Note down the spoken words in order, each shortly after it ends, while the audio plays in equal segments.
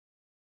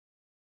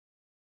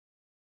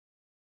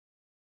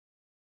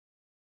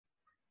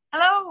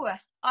Hello,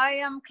 I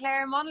am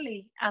Clare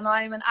Monnelly and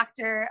I'm an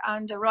actor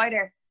and a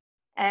writer.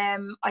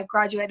 I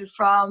graduated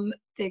from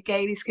the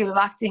Gailey School of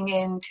Acting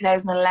in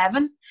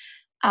 2011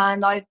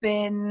 and I've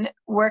been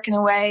working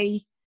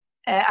away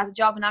as a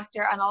job and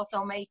actor and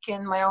also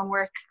making my own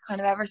work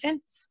kind of ever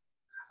since.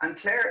 And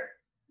Claire,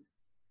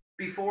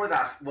 before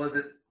that, was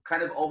it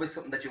kind of always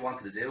something that you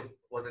wanted to do?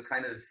 Was it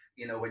kind of,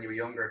 when you were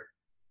younger?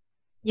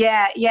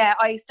 Yeah.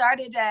 I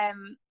did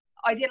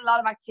a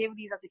lot of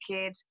activities as a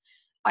kid.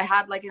 I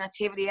had like an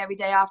activity every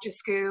day after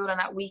school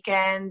and at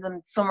weekends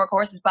and summer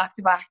courses back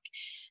to back.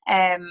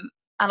 And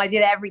I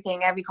did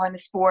everything, every kind of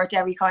sport,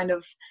 every kind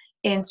of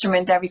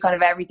instrument, every kind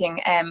of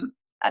everything.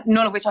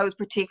 None of which I was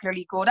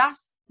particularly good at,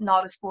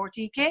 not a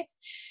sporty kid.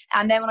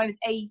 And then when I was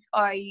 8,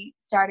 I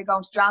started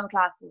going to drama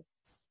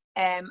classes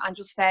and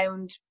just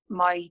found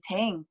my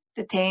thing,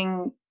 the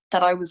thing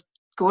that I was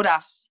good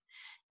at.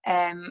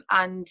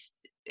 And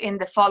in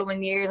the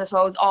following years, I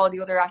suppose all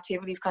the other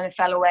activities kind of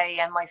fell away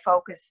and my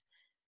focus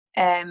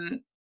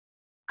kind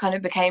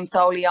of became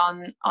solely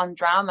on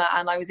drama.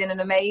 And I was in an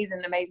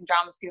amazing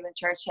drama school in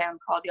Churchtown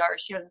called the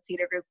Irish Children's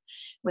Theatre Group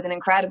with an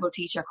incredible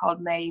teacher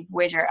called Maeve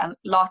Widger, and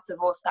lots of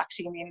us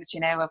actually in the industry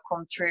now have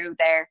come through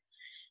there.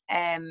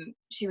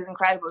 She was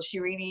incredible.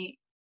 She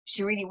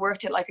really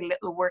worked it like a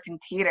little working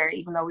theatre,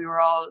 even though we were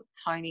all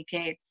tiny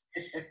kids.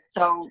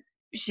 So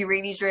she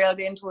really drilled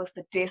into us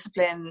the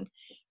discipline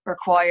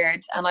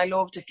required, and I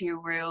loved a few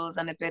rules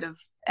and a bit of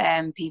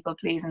people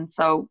pleasing,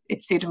 so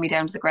it suited me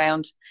down to the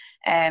ground.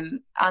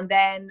 And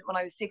then when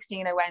I was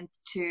 16, I went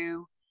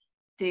to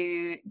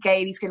the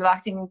Gailey School of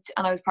Acting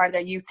and I was part of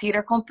their youth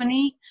theatre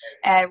company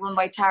run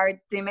by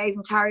the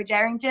amazing Tara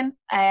Derrington,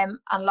 and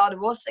a lot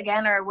of us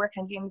again are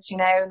working in the industry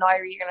now.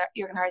 Naira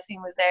Jurgen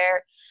Harsin was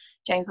there,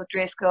 James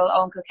O'Driscoll,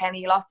 Owen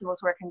Kilkenny, lots of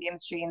us work in the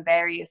industry in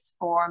various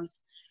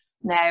forms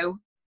now.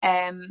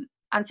 And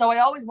so I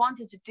always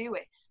wanted to do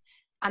it.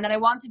 And then I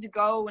wanted to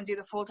go and do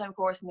the full-time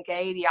course in the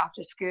Gailey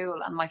after school.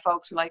 And my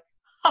folks were like,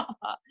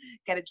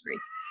 get a degree.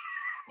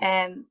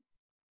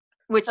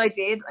 Which I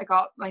did. I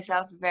got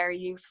myself a very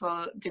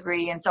useful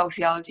degree in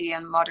sociology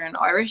and modern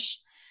Irish.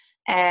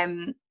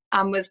 And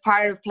was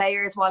part of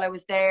players while I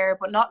was there,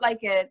 but not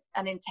like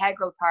an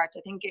integral part.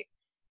 I think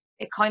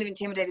it kind of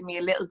intimidated me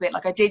a little bit.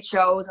 Like I did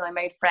shows and I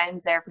made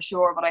friends there for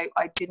sure, but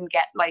I didn't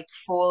get like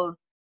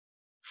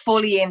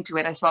fully into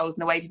it, I suppose, in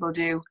the way people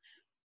do.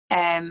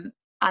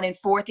 And in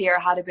fourth year,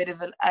 I had a bit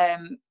of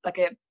like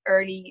a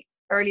early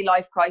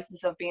life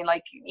crisis of being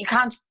like, you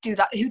can't do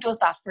that. Who does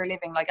that for a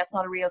living? Like, that's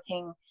not a real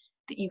thing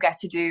that you get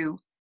to do.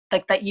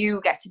 Like that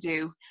you get to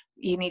do.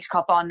 You need to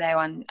cop on now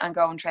and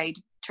go and train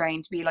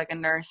to be like a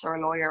nurse or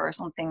a lawyer or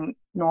something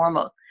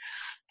normal.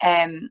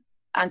 And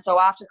so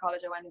after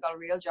college, I went and got a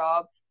real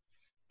job.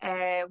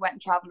 Went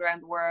and traveled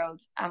around the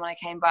world. And when I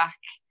came back,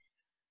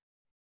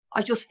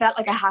 I just felt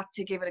like I had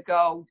to give it a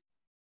go.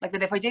 Like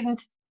that if I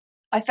didn't,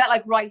 I felt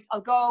like, right, I'll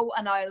go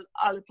and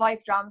I'll apply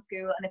for drama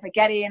school, and if I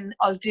get in,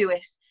 I'll do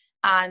it.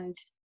 And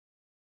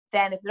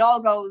then if it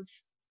all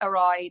goes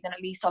awry, then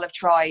at least I'll have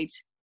tried,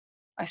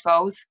 I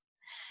suppose.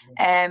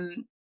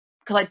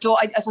 Because I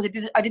suppose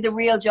I did the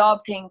real job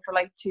thing for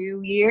like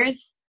 2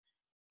 years,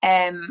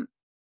 and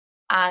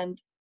I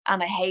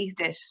hated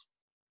it,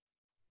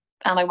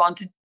 and I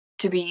wanted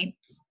to be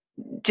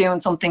doing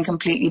something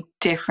completely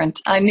different.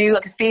 I knew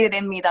I could feel it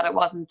in me that it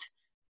wasn't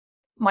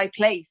my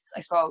place, I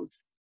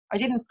suppose. I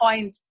didn't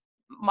find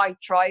my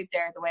tribe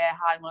there the way I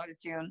had when I was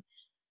doing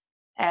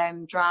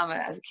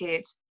drama as a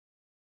kid.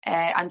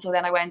 And so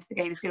then I went to the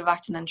Gailey School of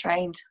Acting and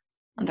trained,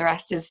 and the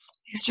rest is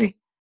history.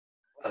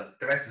 Well,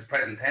 the rest is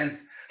present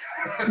tense.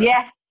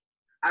 Yeah.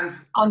 And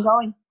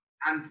ongoing.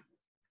 And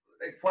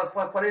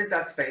like, what is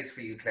that space for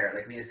you, Claire?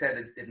 Like when you said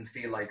it didn't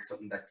feel like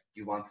something that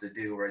you wanted to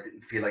do, or it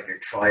didn't feel like your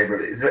tribe, or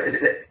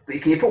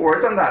can you put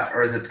words on that,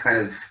 or is it kind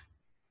of?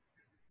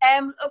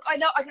 Look, I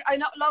know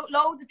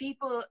loads of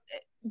people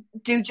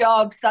do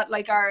jobs that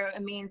like are a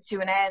means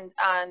to an end,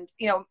 and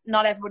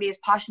not everybody is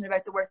passionate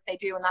about the work they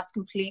do, and that's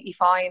completely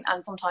fine.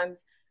 And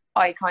sometimes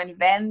I kind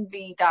of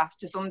envy that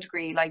to some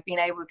degree, like being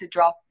able to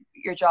drop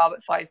your job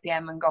at 5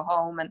 p.m. and go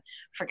home and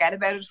forget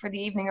about it for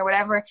the evening or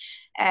whatever,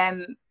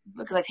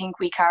 because I think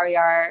we carry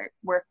our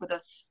work with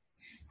us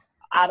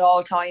at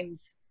all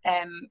times,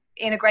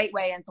 in a great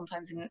way and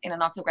sometimes in a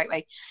not so great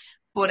way.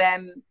 But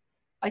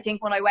I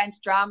think when I went to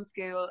drama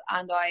school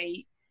and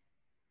I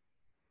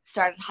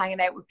started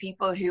hanging out with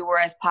people who were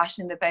as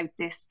passionate about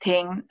this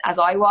thing as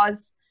I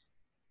was,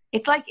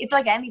 it's like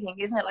anything,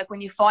 isn't it? Like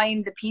when you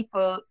find the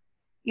people,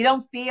 you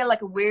don't feel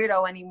like a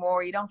weirdo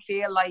anymore. You don't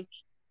feel like,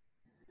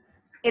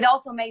 it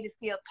also made it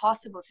feel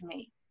possible to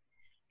me.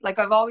 Like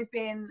I've always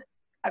been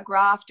a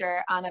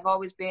grafter, and I've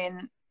always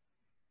been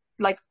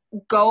like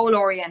goal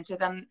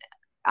oriented, and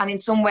in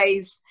some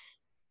ways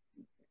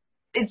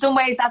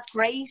that's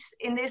great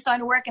in this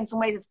kind of work. In some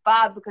ways it's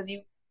bad, because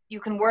you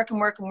can work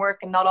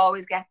and not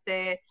always get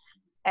the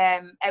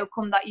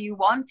outcome that you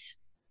want,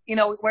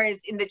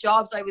 whereas in the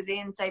jobs I was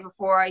in, say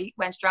before I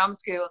went to drama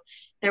school,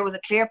 there was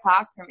a clear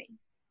path for me.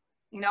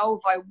 You know,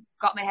 if I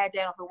got my head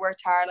down, if I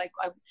worked hard, like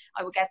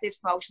I would get this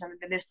promotion and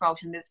then this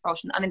promotion, this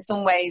promotion. And in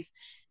some ways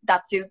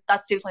that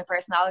suits my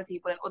personality,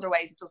 but in other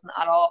ways it doesn't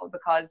at all,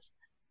 because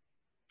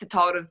the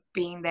thought of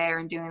being there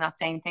and doing that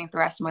same thing for the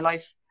rest of my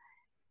life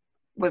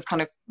was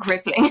kind of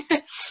crippling.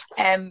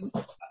 And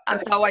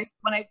so when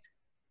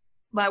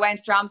I went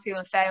to drama school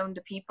and found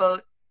the people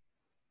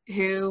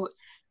who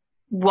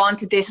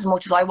wanted this as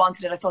much as I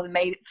wanted it, I suppose it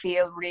made it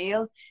feel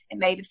real. It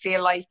made it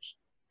feel like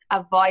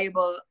a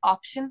viable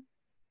option,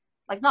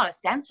 like not a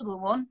sensible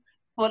one,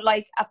 but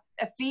like a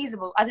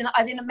feasible, as in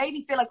it made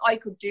me feel like I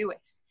could do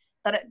it,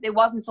 that it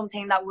wasn't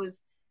something that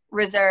was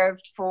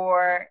reserved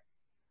for,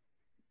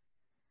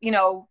 you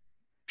know,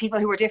 people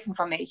who were different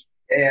from me.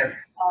 Yeah.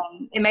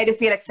 It made it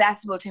feel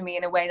accessible to me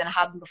in a way that it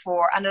hadn't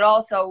before. And it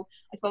also,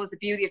 I suppose the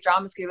beauty of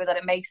drama school is that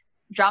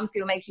drama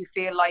school makes you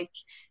feel like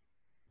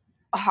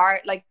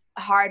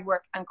hard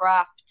work and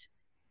graft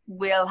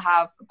will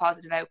have a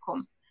positive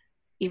outcome,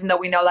 even though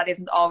we know that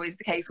isn't always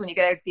the case when you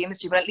get out of the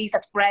industry. But at least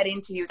that's bred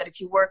into you, that if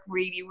you work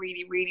really,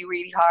 really, really,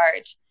 really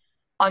hard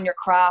on your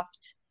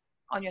craft,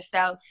 on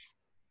yourself,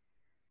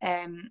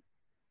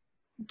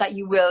 that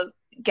you will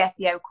get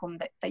the outcome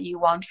that you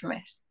want from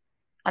it.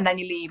 And then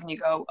you leave and you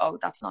go, oh,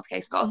 that's not the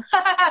case at all.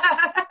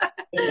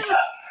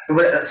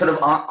 But sort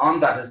of on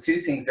that, there's two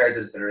things there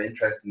that are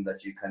interesting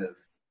that you kind of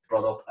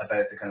brought up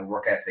about the kind of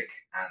work ethic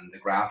and the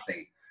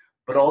grafting,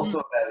 but also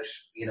about,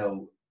 you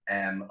know,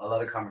 a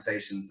lot of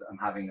conversations I'm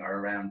having are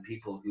around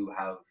people who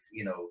have,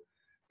 you know,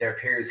 their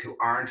peers who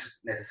aren't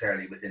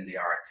necessarily within the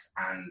arts,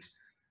 and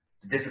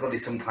the difficulty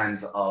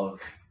sometimes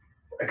of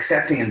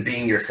accepting and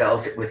being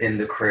yourself within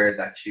the career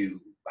that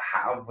you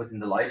have, within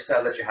the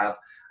lifestyle that you have,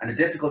 and the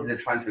difficulty of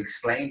trying to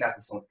explain that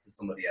to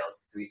somebody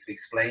else, to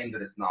explain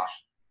that it's not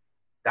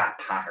that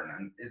pattern.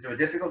 And is there a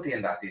difficulty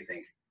in that, do you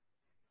think?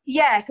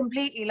 Yeah,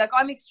 completely. Like,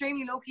 I'm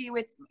extremely lucky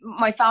with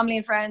my family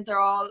and friends are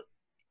all,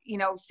 you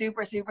know,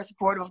 super, super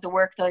supportive of the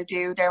work that I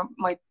do. They're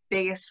my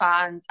biggest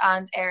fans,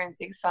 and Erin's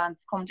biggest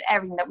fans, come to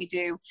everything that we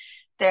do.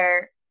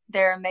 They're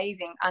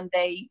amazing, and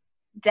they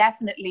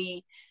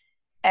definitely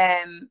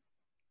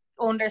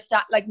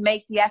understand, like,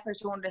 make the effort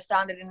to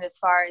understand it in as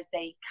far as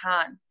they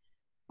can.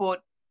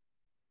 But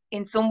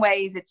in some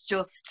ways it's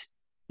just,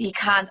 you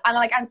can't. And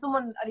like, and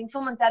I think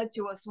someone said it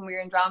to us when we were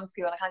in drama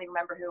school, and I can't even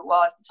remember who it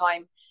was at the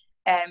time,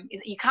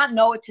 is you can't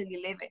know it till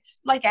you live it,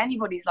 like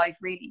anybody's life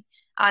really.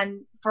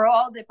 And for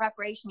all the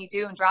preparation you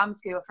do in drama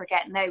school for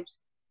getting out,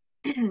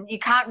 you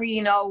can't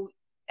really know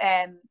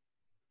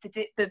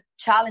the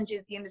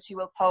challenges the industry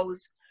will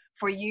pose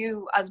for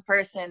you as a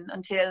person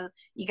until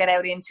you get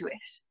out into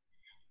it.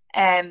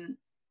 And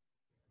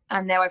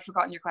now I've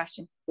forgotten your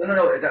question.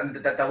 No.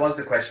 That was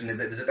the question.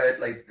 It was about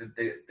like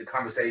the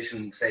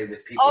conversation, say,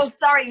 with people. Oh,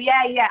 sorry.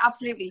 Yeah,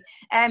 absolutely.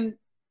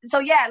 So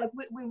yeah, like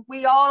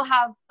we all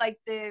have like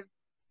the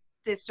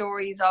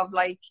stories of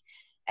like,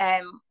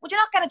 would you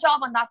not get a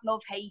job on that,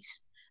 love hate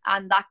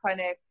and that kind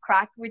of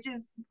crack, which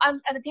is,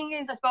 and the thing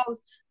is, I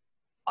suppose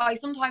I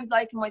sometimes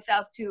liken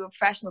myself to a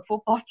professional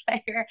football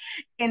player,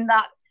 in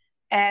that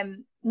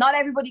not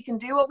everybody can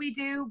do what we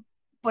do,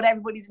 but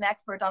everybody's an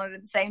expert on it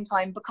at the same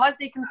time, because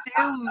they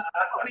consume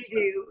what we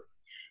do.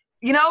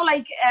 You know,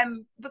 like,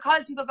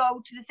 because people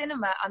go to the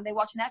cinema and they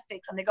watch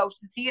Netflix and they go to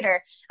the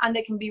theatre, and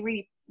they can be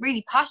really,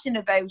 really passionate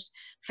about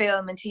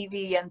film and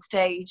TV and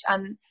stage,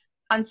 and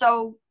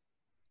so,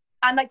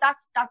 and like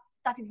that's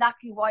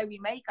exactly why we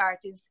make art,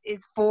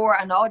 is for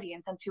an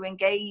audience, and to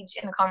engage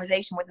in a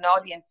conversation with an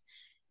audience.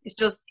 It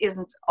just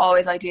isn't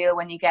always ideal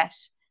when you get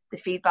the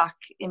feedback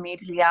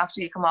immediately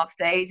after you come off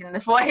stage in the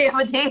foyer of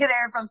a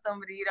theatre from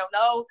somebody you don't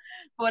know.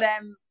 But I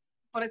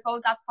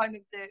suppose that's kind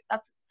of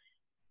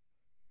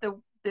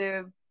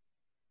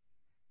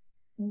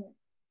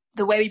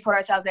the way we put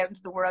ourselves out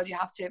into the world. You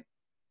have to,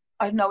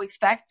 I don't know,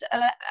 expect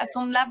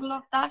some level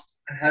of that.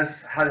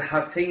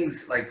 Have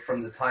things, like,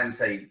 from the time,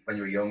 say, when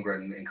you were younger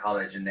in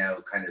college and now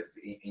kind of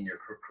in your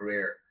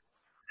career,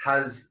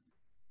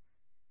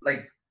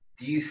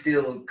 do you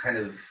still kind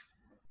of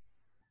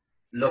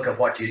look at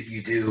what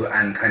you do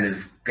and kind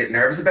of get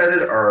nervous about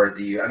it? Or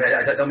do you, I mean,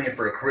 I don't mean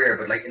for a career,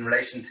 but like in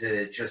relation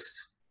to just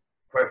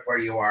where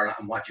you are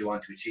and what you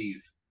want to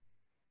achieve?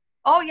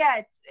 Oh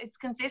yeah, it's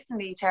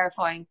consistently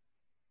terrifying.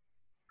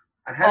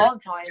 All the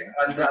time.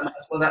 And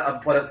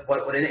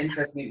what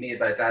interests me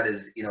about that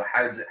is, you know,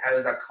 how is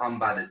that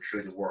combated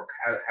through the work?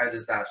 How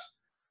does that,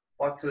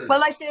 well,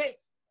 like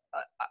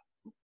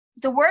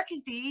the work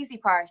is the easy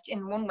part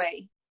in one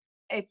way.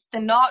 It's the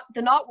not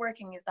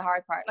working is the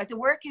hard part. Like, the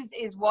work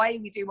is why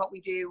we do what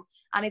we do,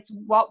 and it's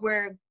what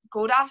we're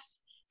good at,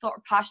 it's what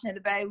we're passionate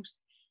about.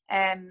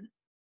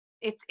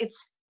 It's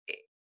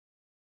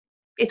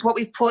what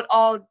we've put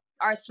all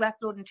our sweat,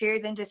 blood and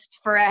tears in just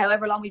for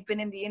however long we've been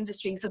in the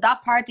industry. So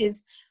that part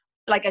is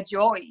like a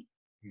joy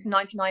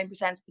 99%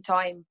 of the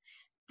time.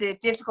 The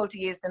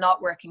difficulty is the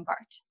not working part.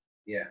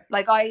 Yeah.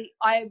 Like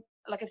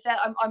like I've said,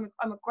 I'm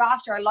a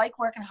grafter. I like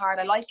working hard.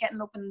 I like getting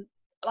up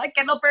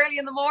early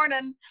in the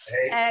morning.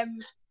 Hey.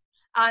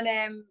 I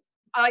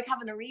like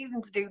having a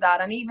reason to do that.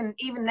 And even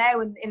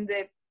now in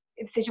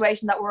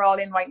situation that we're all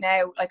in right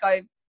now. Like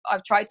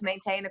I've tried to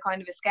maintain a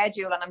kind of a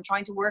schedule, and I'm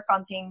trying to work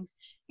on things,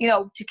 you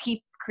know, to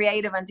keep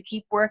creative and to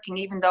keep working,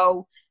 even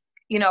though,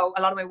 you know,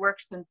 a lot of my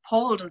work's been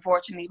pulled,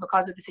 unfortunately,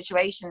 because of the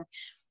situation.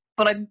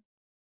 But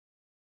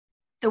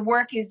the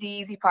work is the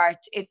easy part.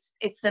 It's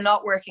the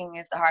not working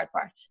is the hard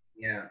part.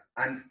 Yeah.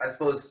 And I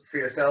suppose for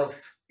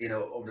yourself, you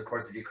know, over the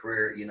course of your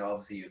career, you know,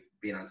 obviously you've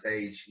been on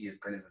stage, you've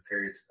kind of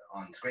appeared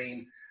on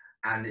screen,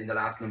 and in the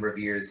last number of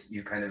years,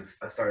 you kind of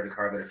have started to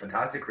carve out a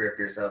fantastic career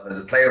for yourself as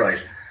a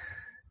playwright.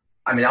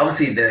 I mean,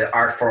 obviously the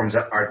art forms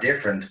are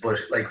different, but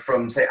like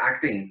from say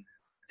acting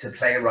to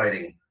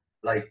playwriting,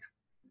 like,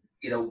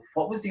 you know,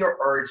 what was your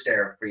urge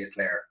there for you,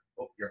 Claire?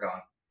 Oh, you're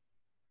gone.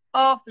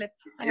 Oh, flip.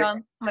 Hang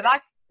on. Am I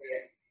back?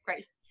 Yeah.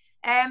 Great.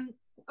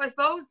 I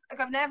suppose like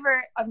I've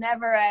never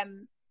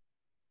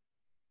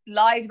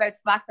lied about the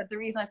fact that the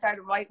reason I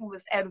started writing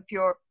was out of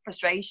pure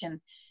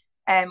frustration,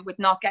 with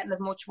not getting as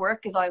much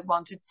work as I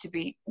wanted to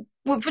be,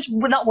 which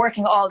we're not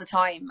working all the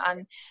time.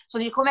 And so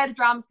you come out of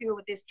drama school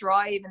with this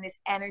drive and this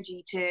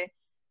energy to,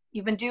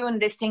 you've been doing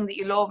this thing that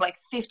you love like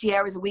 50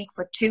 hours a week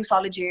for 2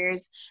 solid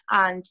years,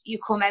 and you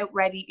come out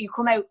ready, you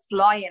come out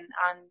flying,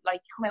 and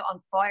like you come out on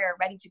fire,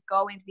 ready to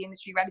go into the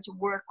industry, ready to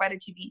work, ready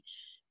to be,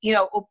 you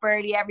know, up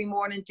early every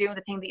morning doing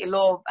the thing that you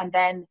love, and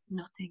then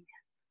nothing.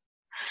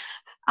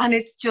 And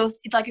it's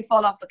like you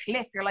fall off a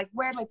cliff. You're like,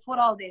 where do I put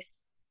all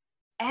this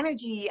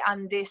energy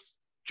and this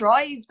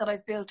drive that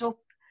I've built up?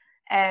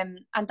 And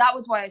that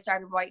was why I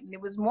started writing.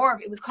 It was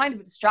kind of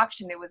a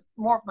distraction. It was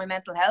more for my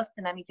mental health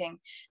than anything,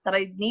 that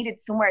I needed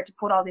somewhere to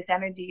put all this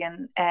energy.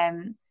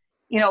 And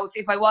you know,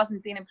 if I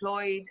wasn't being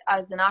employed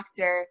as an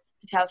actor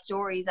to tell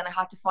stories, and I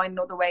had to find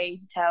another way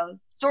to tell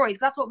stories.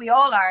 That's what we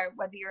all are,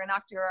 whether you're an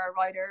actor or a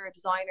writer or a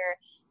designer.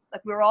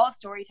 Like, we're all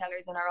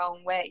storytellers in our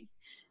own way.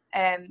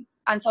 And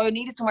so I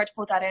needed somewhere to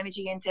put that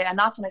energy into, and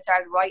that's when I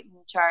started writing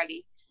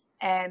Charlie.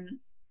 And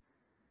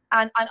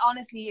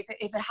honestly,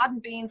 if it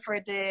hadn't been for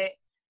the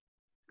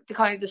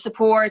kind of the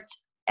support,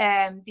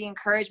 the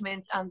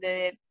encouragement, and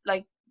the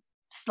like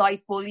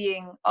slight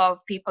bullying of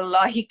people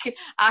like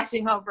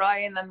Aisling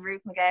O'Brien and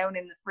Ruth McGowan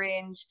in the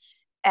Fringe,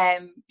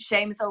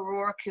 Seamus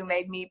O'Rourke, who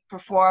made me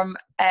perform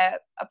a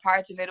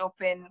part of it up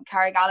in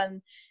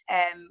Carrigallen,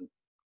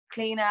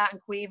 Cleena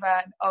and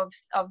Cueva of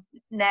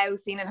now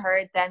Seen and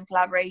Heard, then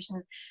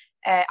collaborations,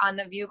 and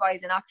of you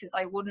guys in Axis,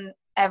 I wouldn't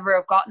ever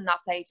have gotten that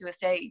play to a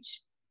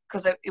stage,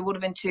 because it would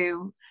have been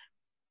too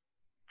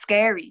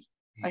scary,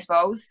 I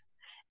suppose.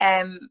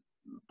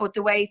 But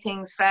the way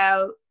things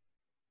fell,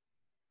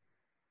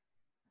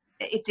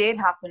 it did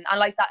happen, and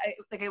like that,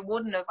 like it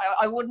wouldn't have.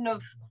 I would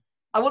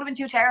have been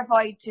too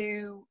terrified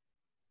to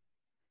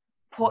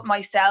put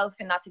myself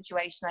in that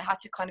situation. I had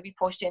to kind of be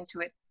pushed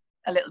into it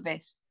a little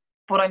bit,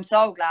 but I'm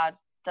so glad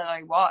that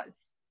I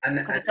was, and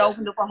it's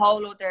opened up a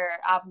whole other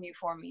avenue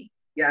for me.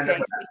 Yeah,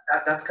 and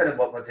that's kind of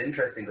what's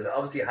interesting, because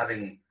obviously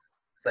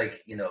it's like,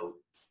 you know,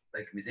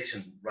 like a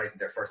musician writing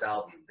their first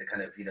album, they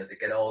kind of, you know, they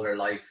get all their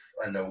life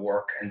and their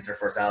work into their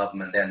first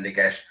album, and then they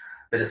get a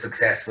bit of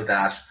success with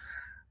that,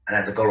 and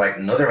have to go write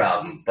another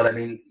album. But I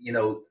mean, you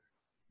know,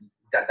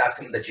 that's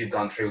something that you've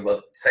gone through,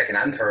 well, second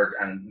and third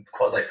and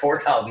quasi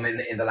fourth album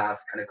in the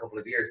last kind of couple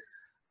of years.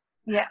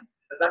 Yeah.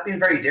 Has that been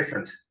very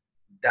different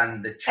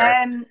than the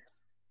chart?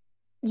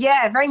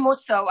 Yeah, very much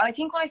so. And I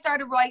think when I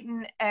started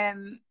writing,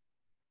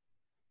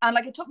 and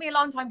like it took me a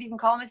long time to even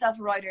call myself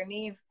a writer.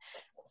 Niamh,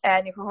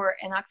 who were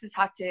in Axis,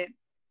 had to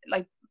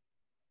like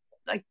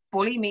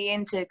bully me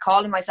into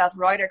calling myself a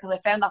writer, because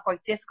I found that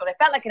quite difficult. I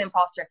felt like an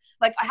imposter.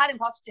 Like, I had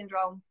imposter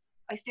syndrome.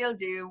 I still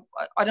do.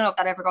 I don't know if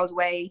that ever goes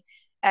away.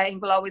 You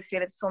will always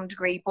feel it to some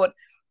degree. But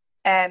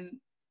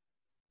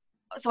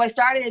so I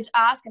started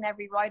asking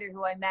every writer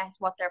who I met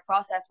what their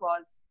process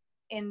was,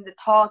 in the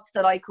thoughts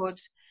that I could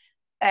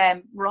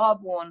rob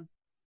one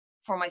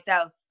for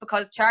myself.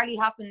 Because Charlie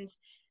happened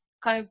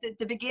kind of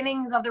the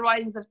beginnings of the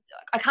writings of,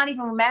 I can't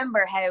even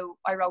remember how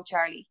I wrote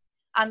Charlie.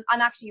 And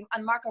actually,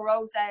 and Marco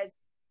Rose said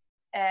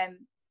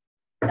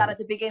that at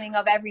the beginning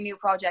of every new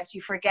project,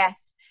 you forget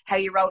how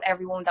you wrote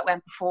everyone that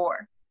went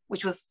before,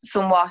 which was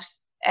somewhat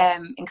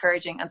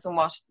encouraging and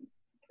somewhat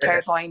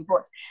terrifying.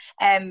 But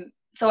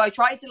so I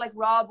tried to like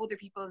rob other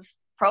people's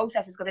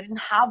processes, because I didn't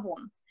have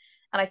one.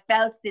 And I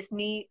felt this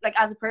need, like,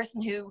 as a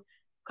person who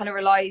kind of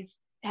relies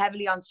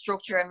heavily on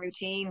structure and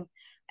routine,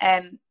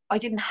 I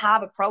didn't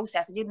have a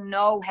process. I didn't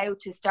know how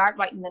to start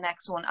writing the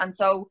next one. And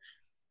so,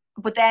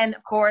 but then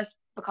of course,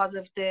 because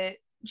of the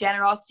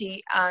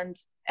generosity and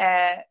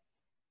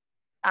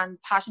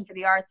passion for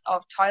the arts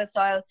of Tile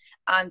Style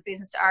and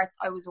Business to Arts,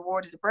 I was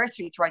awarded a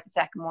bursary to write the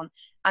second one.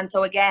 And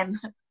so again,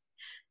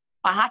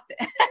 I had to.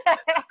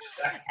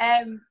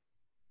 And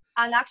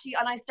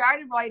I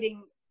started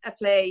writing a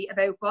play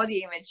about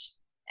body image,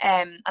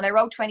 and I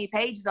wrote 20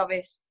 pages of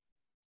it,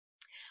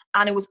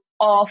 and it was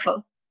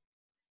awful.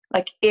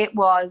 Like, it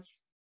was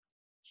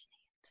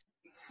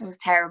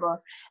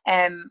terrible.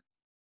 And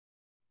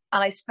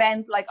I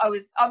spent, like,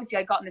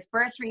 I'd gotten this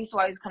bursary, so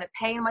I was kind of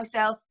paying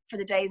myself for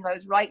the days I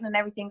was writing and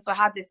everything. So I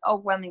had this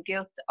overwhelming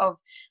guilt of,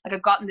 like,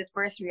 I've gotten this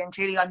bursary and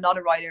clearly I'm not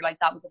a writer. Like,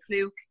 that was a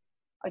fluke.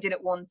 I did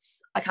it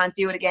once. I can't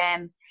do it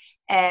again.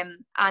 And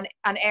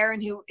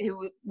Aaron, who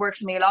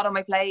works with me a lot on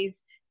my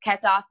plays,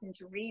 kept asking me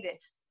to read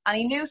it. And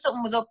he knew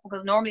something was up,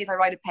 because normally if I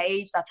write a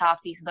page that's half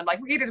decent, I'm like,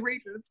 read it,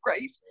 it's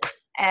great.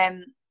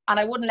 And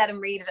I wouldn't let him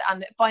read it.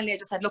 And finally I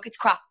just said, look, it's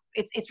crap.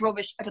 It's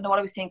rubbish. I don't know what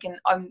I was thinking.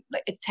 I'm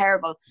like, it's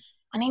terrible.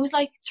 And he was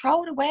like,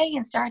 throw it away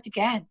and start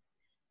again.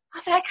 I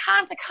said, I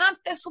can't.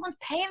 There's someone's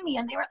paying me.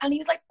 And he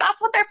was like,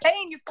 that's what they're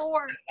paying you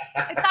for.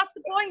 Like, that's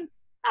the point.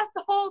 That's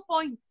the whole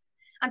point.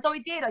 And so I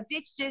did. I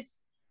ditched it.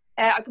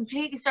 I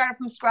completely started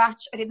from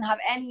scratch. I didn't have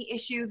any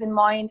issues in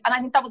mind. And I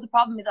think that was the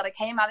problem, is that I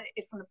came at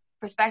it from the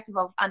perspective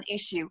of an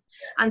issue.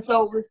 And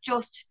so it was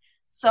just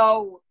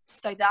so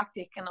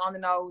didactic and on the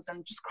nose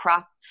and just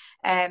crap.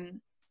 And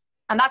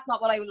that's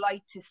not what I would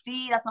like to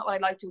see. That's not what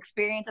I'd like to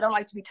experience. I don't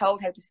like to be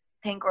told how to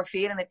think or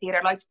feel in a theatre.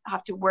 I'd like to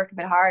have to work a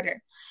bit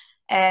harder.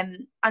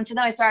 And so then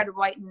I started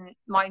writing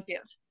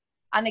Minefield.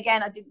 And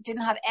again, I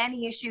didn't have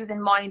any issues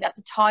in mind at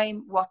the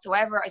time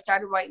whatsoever. I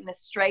started writing a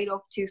straight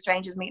up two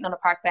strangers meeting on a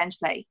park bench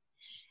play.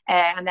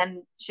 And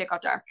then shit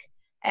got dark.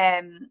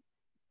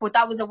 But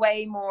that was a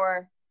way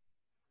more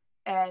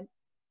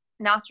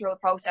natural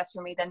process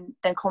for me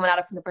than coming at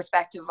it from the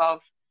perspective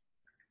of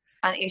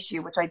an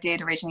issue, which I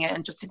did originally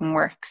and just didn't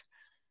work.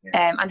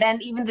 Yeah. And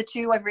then even the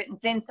two I've written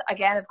since,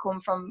 again, have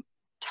come from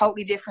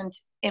totally different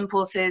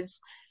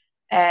impulses.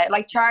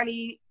 Like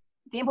Charlie,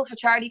 the impulse for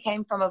Charlie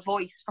came from her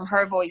voice,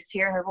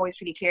 hearing her voice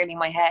really clearly in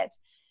my head.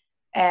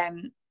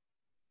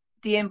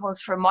 The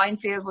impulse for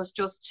Minefield was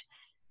just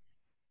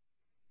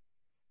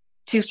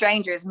two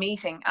strangers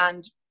meeting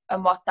and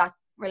what that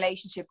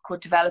relationship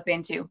could develop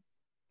into.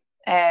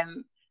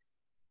 The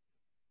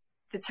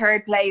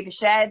third play, The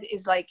Shed,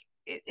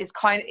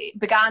 it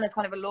began as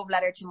kind of a love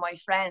letter to my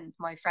friends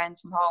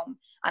from home,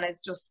 and has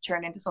just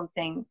turned into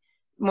something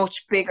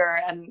much bigger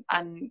and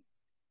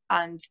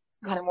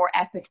kind of more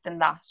epic than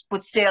that,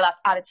 but still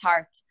at its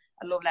heart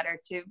a love letter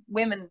to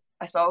women,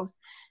 I suppose.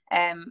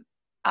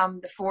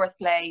 The fourth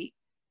play,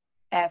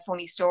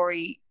 Funny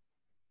Story,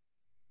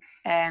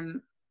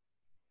 kind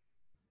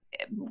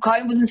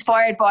of was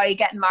inspired by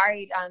getting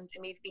married and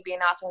immediately being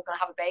asked when I was going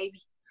to have a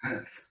baby.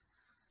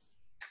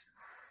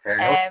 Fair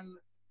enough.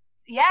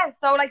 Yeah,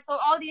 so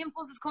all the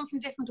impulses come from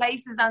different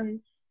places,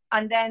 and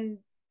then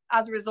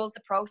as a result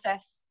the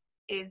process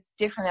is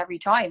different every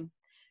time.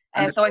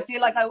 So I feel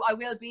like I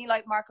will be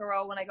like Marco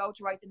Rowe when I go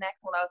to write the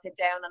next one. I'll sit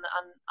down and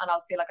I'll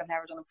feel like I've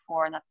never done it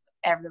before, and that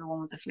every other one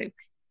was a fluke.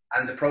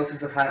 And the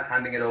process of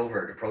handing it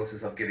over, the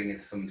process of giving it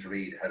to someone to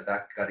read, has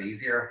that got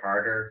easier,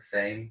 harder,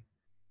 same?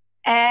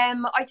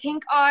 I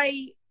think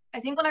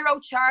when I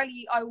wrote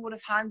Charlie, I would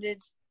have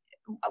handed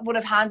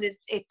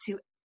it to,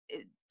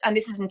 and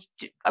this isn't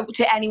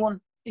to anyone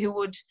who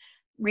would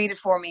read it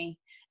for me,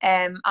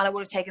 and I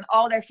would have taken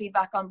all their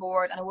feedback on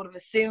board, and I would have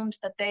assumed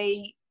that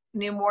they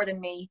knew more than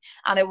me,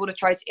 and I would have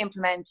tried to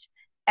implement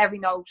every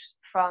note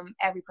from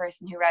every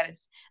person who read it.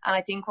 And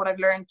I think what I've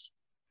learned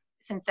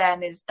since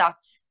then is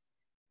that's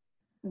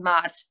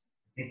mad.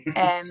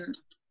 And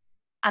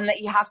that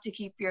you have to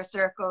keep your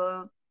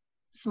circle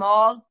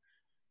small.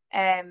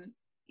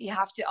 You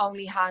have to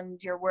only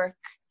hand your work,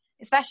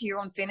 especially your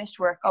unfinished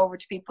work, over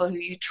to people who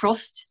you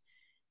trust,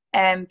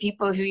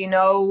 people who you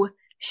know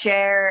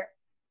share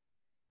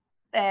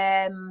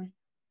a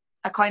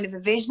kind of a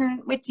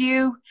vision with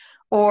you,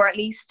 or at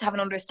least have an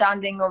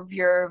understanding of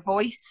your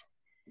voice.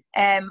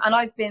 And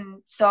I've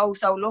been so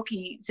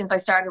lucky since I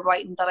started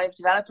writing that I've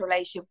developed a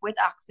relationship with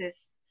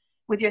Axis,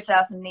 with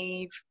yourself and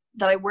Neve,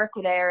 that I work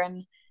with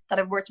Aaron, that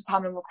I've worked with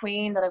Pamela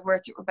McQueen, that I've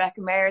worked with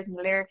Rebecca Mayers in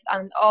the lyric,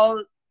 and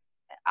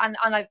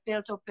I've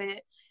built up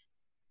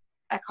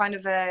a kind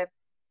of a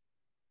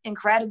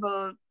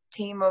incredible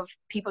team of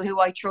people who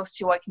I trust,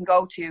 who I can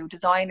go to,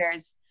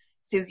 designers,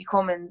 Susie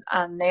Cummins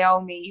and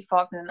Naomi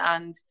Faulkner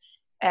and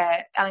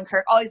Ellen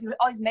Kirk, all these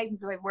amazing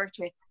people I've worked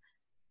with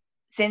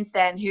since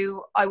then,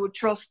 who I would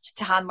trust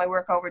to hand my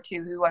work over to,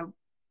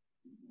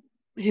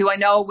 who I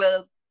know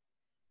will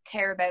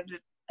care about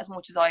it as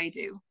much as I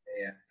do.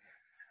 Yeah.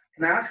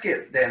 Can I ask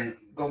you then,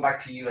 going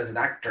back to you as an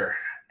actor,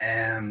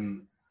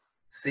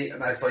 see,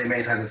 and I saw you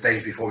many times on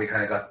stage before we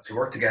kind of got to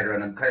work together,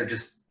 and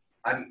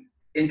I'm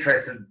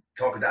interested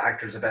talking to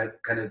actors about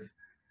kind of,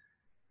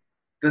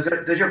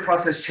 does your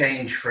process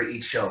change for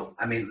each show?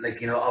 I mean,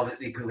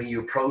 obviously when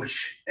you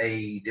approach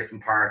a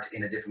different part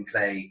in a different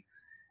play,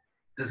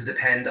 does it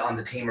depend on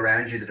the team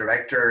around you, the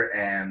director,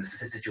 the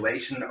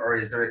situation, or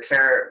is there a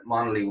Clare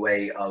Monnelly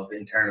way of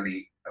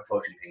internally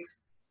approaching things?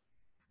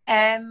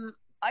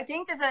 I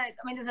think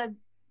there's a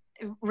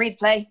read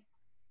play.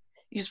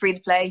 You just read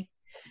the play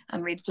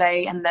and read the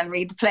play and then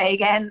read the play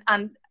again.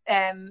 And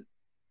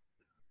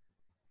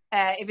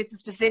if it's a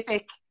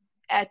specific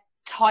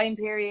time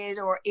period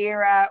or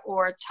era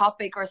or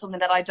topic or something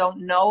that I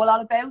don't know a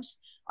lot about,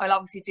 I'll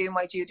obviously do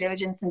my due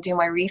diligence and do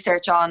my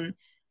research on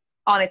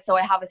it, so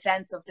I have a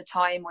sense of the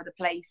time or the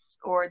place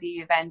or the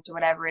event or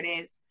whatever it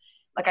is.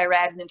 Like, I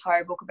read an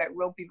entire book about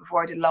rugby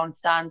before I did Lone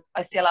Stands.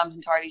 I still aren't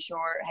entirely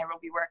sure how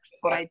rugby works,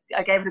 but I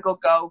gave it a good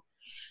go.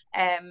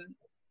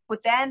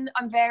 But then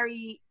I'm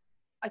very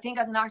I think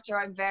as an actor,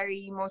 I'm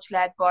very much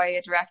led by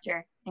a director.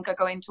 I think I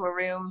go into a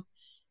room,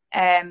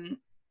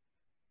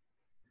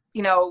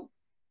 you know,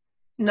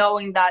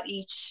 knowing that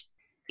each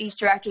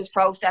director's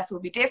process will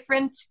be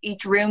different,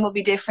 each room will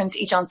be different,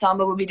 each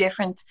ensemble will be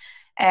different.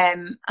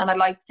 And I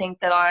like to think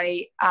that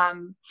I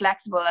am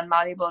flexible and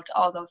malleable to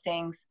all those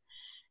things.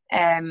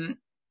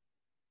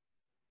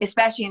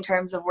 Especially in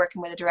terms of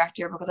working with a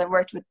director, because I've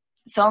worked with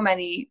so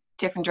many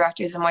different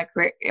directors in my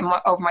career,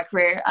 over my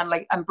career,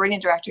 and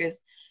brilliant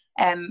directors.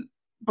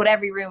 But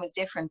every room is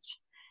different.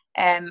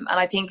 And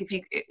I think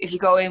if you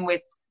go in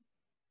with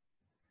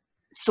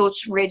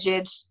such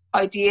rigid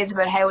ideas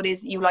about how it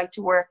is that you like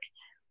to work,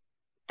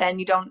 then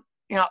you're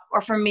not,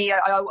 or for me,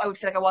 I would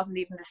feel like I wasn't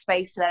leaving the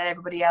space to let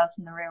everybody else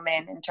in the room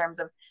in terms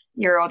of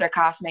your other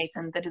castmates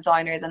and the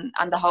designers and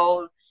the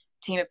whole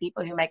team of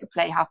people who make a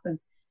play happen.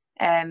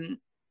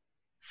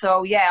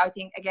 So yeah, I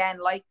think, again,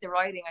 like the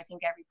writing, I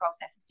think every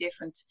process is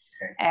different.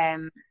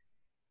 And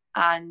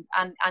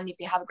if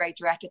you have a great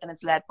director, then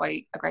it's led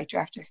by a great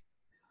director.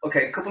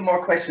 Okay, a couple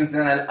more questions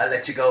and then I'll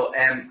let you go.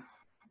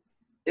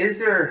 Is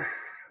there,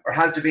 or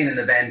has there been an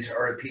event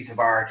or a piece of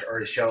art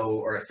or a show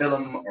or a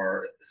film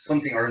or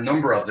something, or a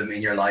number of them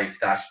in your life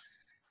that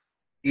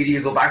either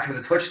you go back to as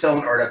a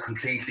touchstone or that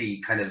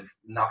completely kind of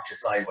knocked you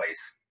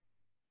sideways?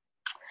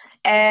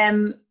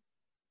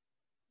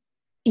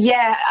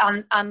 Yeah,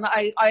 and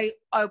I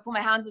put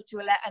my hands up to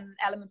an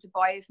element of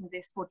bias in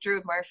this, but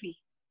Drew Murphy,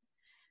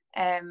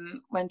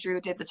 when Drew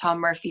did the Tom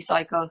Murphy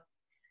cycle,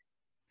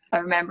 I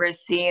remember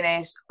seeing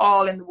it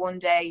all in the one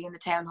day in the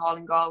town hall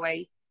in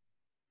Galway,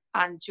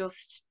 and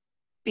just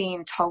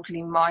being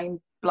totally mind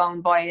blown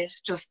by it.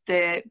 Just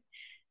the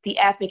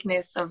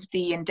epicness of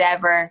the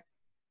endeavour,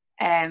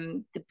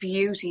 the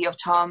beauty of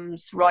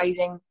Tom's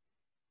writing,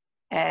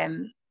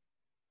 the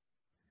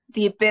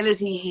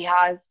ability he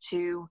has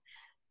to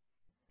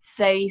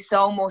say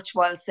so much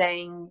while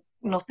saying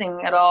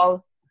nothing at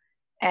all.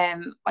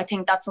 I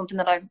think that's something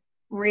that I've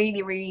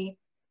really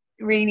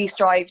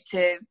strive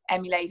to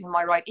emulate in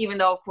my writing, even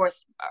though of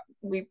course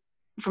we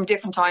from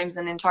different times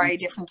and entirely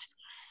different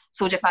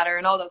subject matter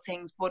and all those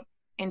things, but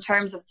in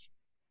terms of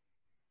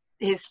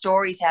his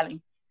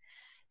storytelling,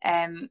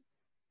 I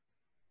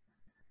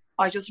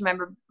just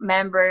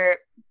remember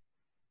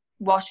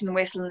watching The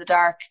Whistle in the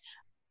Dark,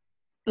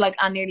 like,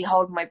 and nearly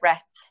holding my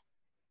breath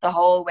the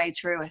whole way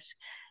through it,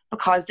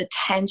 because the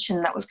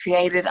tension that was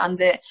created and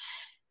the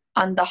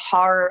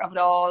horror of it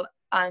all,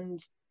 and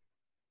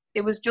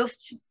it was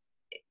just,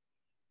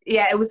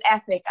 yeah, it was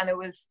epic. And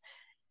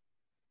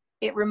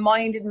it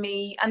reminded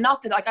me, and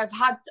not that, like, I've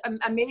had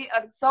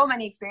so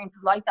many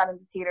experiences like that in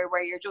the theatre,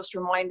 where you're just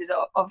reminded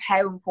of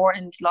how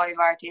important live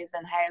art is,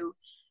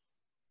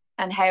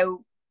 and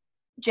how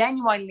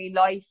genuinely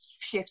life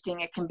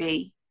shifting it can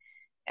be,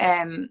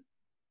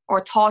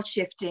 or thought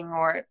shifting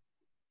or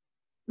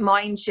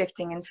mind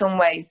shifting in some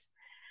ways.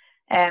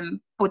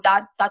 But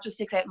that just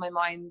sticks out in my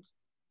mind.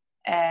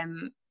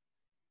 And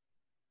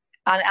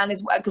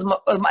as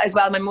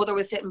well, my mother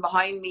was sitting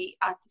behind me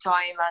at the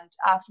time, and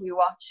after we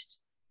watched,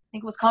 I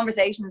think it was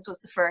Conversations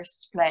was the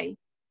first play,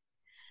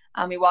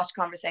 and we watched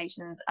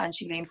Conversations, and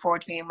she leaned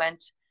forward to me and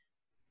went,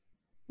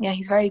 "Yeah,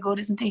 he's very good,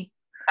 isn't he?"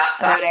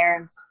 About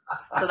Aaron.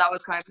 So that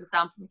was kind of a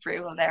stamp of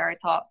approval there, I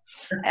thought.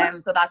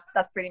 So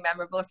that's pretty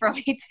memorable for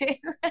me too.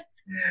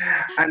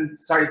 And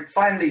sorry,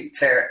 finally,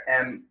 Claire,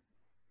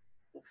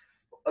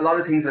 a lot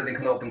of things that have been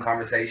kind of up in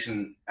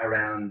conversation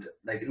around,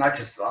 like, not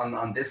just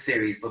on this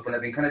series, but when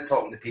I've been kind of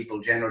talking to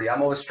people generally,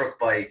 I'm always struck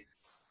by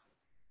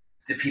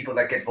the people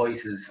that get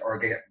voices or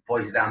get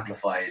voices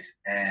amplified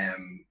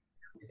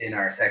in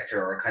our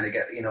sector, or kind of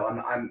get,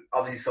 I'm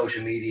obviously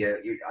social media,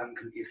 you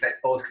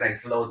both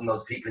connect to loads and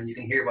loads of people, and you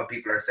can hear what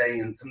people are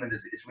saying, and something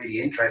that's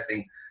really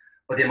interesting,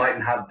 but they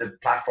mightn't have the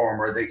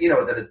platform or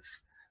that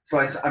it's, so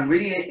I'm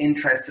really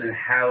interested in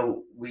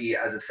how we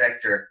as a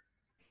sector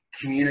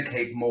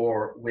communicate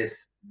more with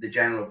the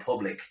general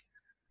public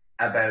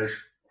about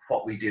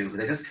what we do,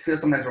 because I just feel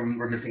sometimes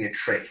we're missing a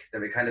trick,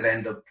 that we kind of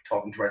end up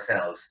talking to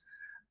ourselves.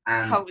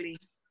 And totally.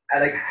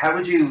 Like, how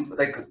would you,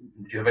 like,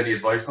 do you have any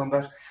advice on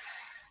that?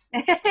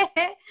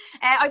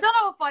 I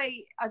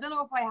don't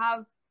know if I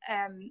have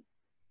an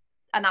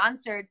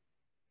answer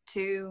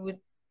to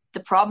the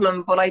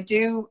problem, but I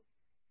do.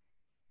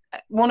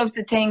 One of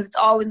the things that's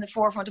always in the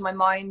forefront of my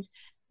mind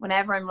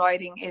whenever I'm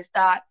writing is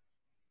that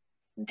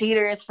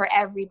theatre is for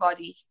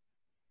everybody,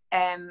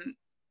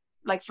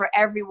 like, for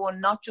everyone,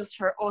 not just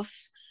for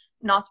us,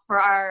 not for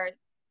our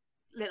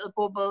little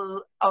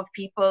bubble of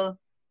people.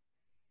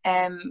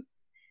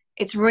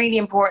 It's really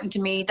important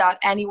to me that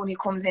anyone who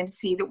comes in to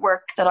see the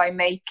work that I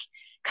make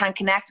can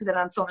connect with it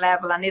on some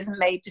level, and isn't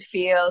made to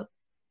feel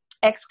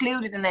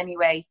excluded in any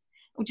way,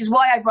 which is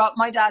why I brought,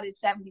 my dad is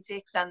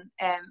 76, and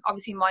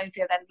obviously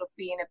Minefield ended up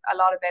being a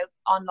lot about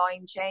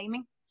online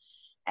shaming,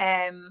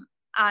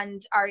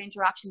 and our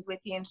interactions with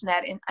the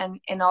internet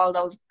in all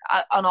those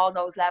on all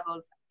those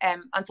levels,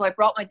 and so I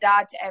brought my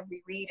dad to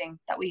every reading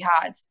that we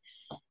had,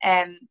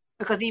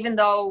 because even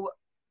though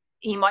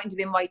he mightn't have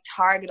been my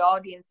target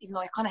audience, even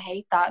though I kind of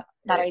hate that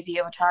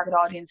idea of a target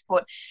audience.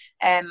 But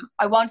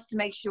I wanted to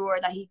make sure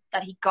that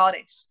he got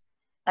it,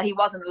 that he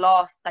wasn't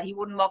lost, that he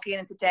wouldn't walk in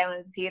and sit down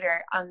in the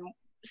theatre and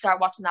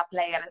start watching that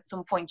play and at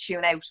some point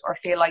tune out or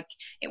feel like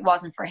it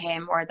wasn't for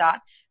him or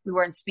that we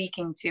weren't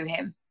speaking to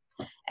him.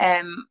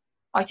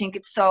 I think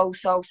it's so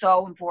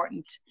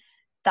important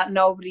that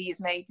nobody is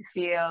made to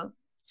feel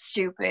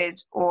stupid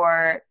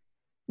or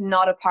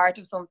not a part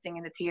of something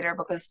in the theatre,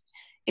 because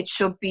it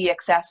should be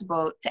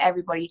accessible to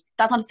everybody.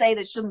 That's not to say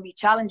that it shouldn't be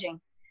challenging.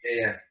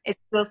 Yeah.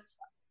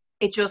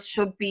 It just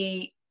should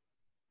be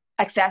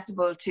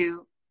accessible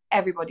to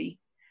everybody.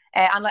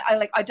 And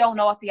I don't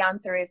know what the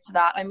answer is to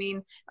that. I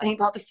mean, I think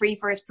the free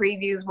first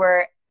previews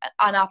were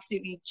an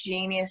absolutely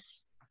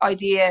genius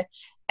idea.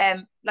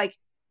 Like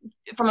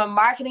from a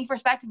marketing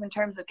perspective, in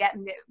terms of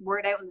getting the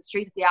word out in the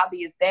street that the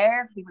Abbey is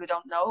there for people who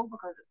don't know,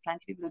 because there's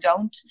plenty of people who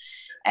don't,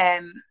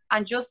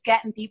 and just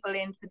getting people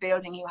into the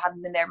building who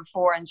haven't been there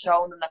before and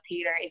showing them that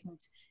theatre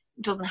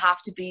doesn't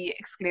have to be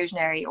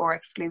exclusionary or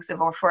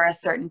exclusive or for a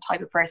certain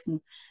type of person.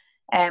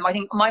 I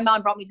think my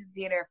mum brought me to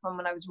the theatre from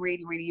when I was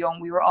really, really young.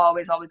 We were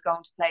always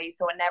going to plays,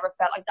 so it never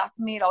felt like that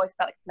to me. It always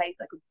felt like a place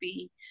I could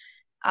be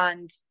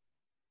and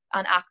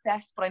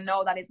access, but I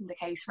know that isn't the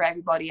case for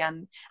everybody,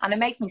 and it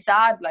makes me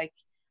sad. Like,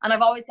 and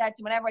I've always said,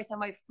 whenever I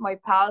send my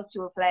pals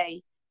to a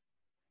play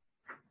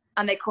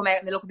and they come out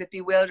and they look a bit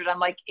bewildered, I'm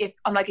like, if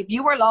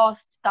you were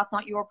lost, that's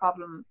not your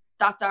problem,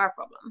 that's our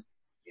problem.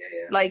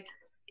 Yeah. Like,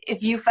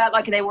 if you felt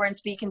like they weren't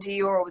speaking to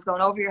you, or it was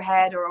going over your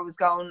head, or it was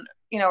going,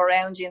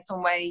 around you in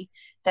some way,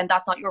 then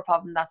that's not your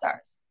problem, that's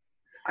ours.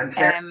 And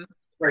Claire,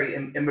 sorry,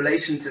 in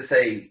relation to,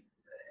 say,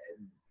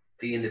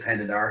 the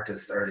independent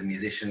artist or the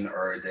musician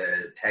or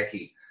the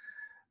techie,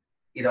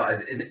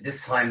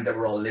 this time that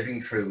we're all living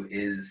through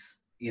is,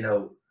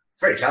 it's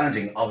very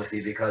challenging,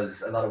 obviously,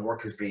 because a lot of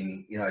work has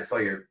been, I saw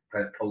your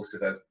kind of post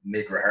about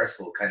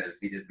mid-rehearsal kind of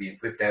being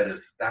whipped out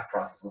of that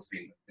process must have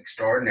been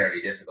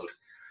extraordinarily difficult.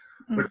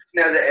 But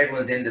now that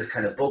everyone's in this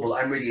kind of bubble,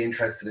 I'm really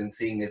interested in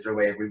seeing is there a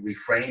way of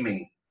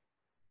reframing,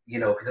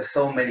 because there's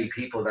so many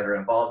people that are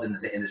involved in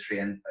this industry.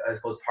 And I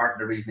suppose part of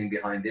the reasoning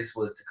behind this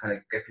was to kind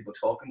of get people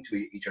talking to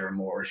each other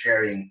more, or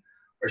sharing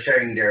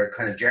their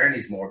kind of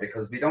journeys more,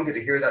 because we don't get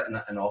to hear that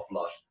an awful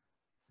lot.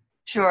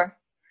 Sure.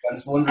 I'm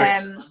just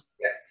wondering.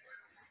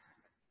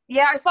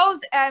 Yeah, I suppose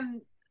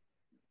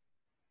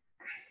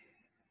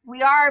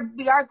we are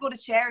good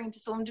at sharing to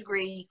some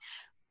degree,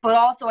 but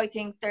also I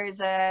think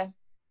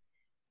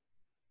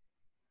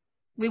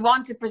we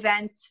want to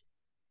present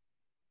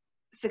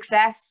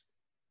success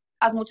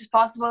as much as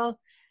possible,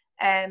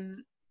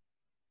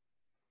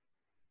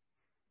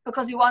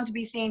 because we want to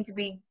be seen to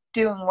be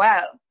doing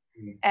well,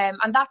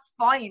 and that's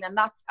fine, and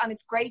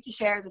it's great to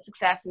share the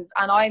successes,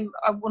 and I'm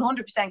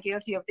 100%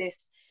 guilty of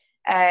this.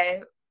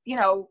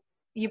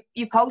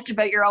 You post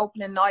about your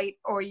opening night,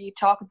 or you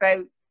talk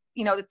about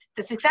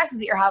the successes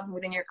that you're having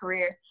within your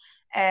career,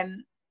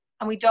 and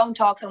we don't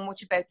talk so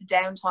much about the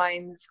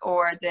downtimes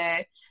or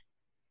the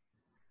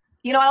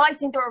I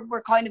think that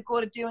we're kind of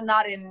good at doing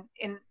that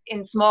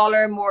in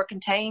smaller, more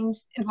contained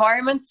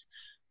environments,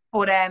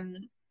 but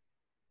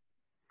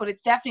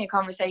it's definitely a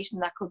conversation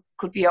that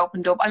could be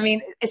opened up. I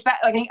mean,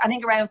 I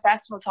think around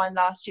festival time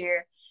last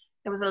year,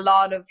 there was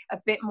a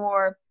bit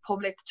more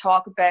public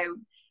talk about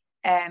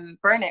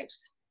burnout.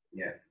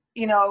 Yeah.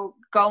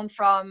 Going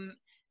from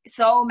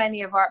so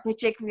many of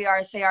particularly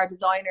our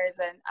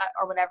designers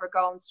or whatever,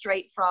 going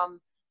straight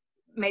from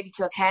maybe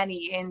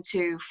Kilkenny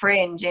into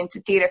Fringe, into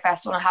Theatre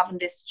Festival, and having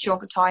this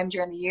chunk of time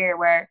during the year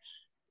where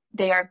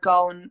they are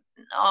going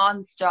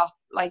non-stop,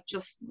 like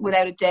just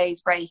without a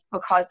day's break,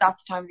 because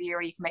that's the time of the year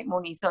where you can make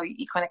money, so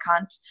you kind of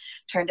can't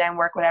turn down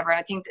work, whatever. And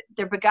I think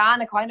there began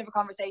a kind of a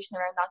conversation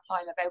around that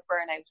time about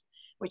burnout,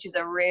 which is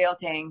a real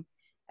thing.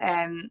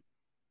 And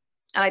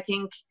I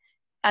think,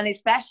 and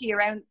especially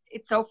around,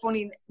 it's so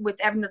funny with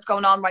everything that's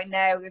going on right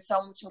now, there's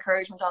so much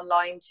encouragement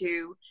online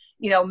to,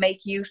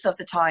 make use of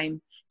the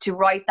time to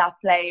write that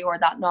play or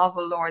that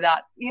novel or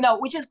that,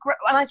 which is great.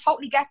 And I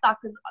totally get that,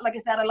 because like I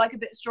said, I like a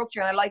bit of structure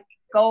and I like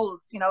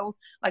goals,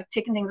 like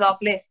ticking things off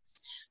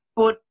lists.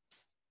 But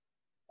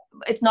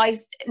it's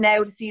nice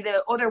now to see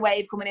the other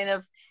wave coming in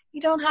of, you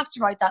don't have to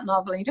write that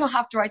novel, you don't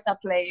have to write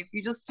that play. If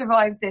you just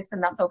survive this,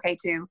 then that's okay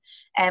too.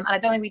 And I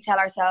don't think we tell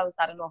ourselves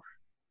that enough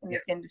in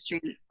this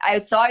industry.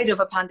 Outside of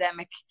a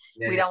pandemic,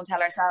 we don't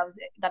tell ourselves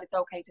that it's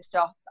okay to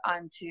stop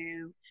and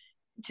to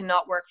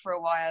not work for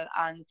a while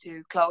and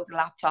to close a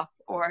laptop,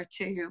 or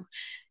to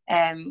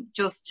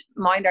just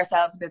mind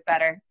ourselves a bit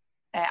better,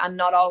 and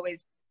not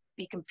always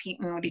be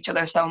competing with each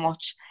other so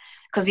much.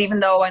 Because even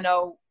though I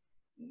know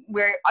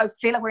I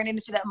feel like we're an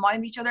industry that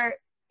mind each other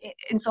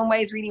in some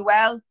ways really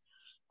well,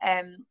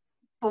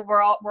 but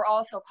we're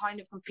also kind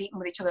of competing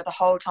with each other the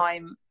whole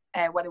time,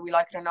 whether we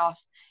like it or not,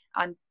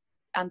 and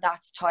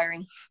that's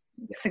tiring.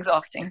 It's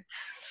exhausting.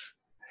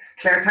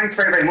 Claire, thanks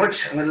very, very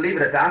much. I'm going to leave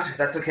it at that, if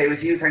that's okay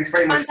with you. Thanks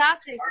very much.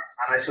 Fantastic.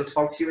 And I shall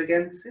talk to you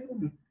again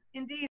soon.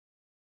 Indeed.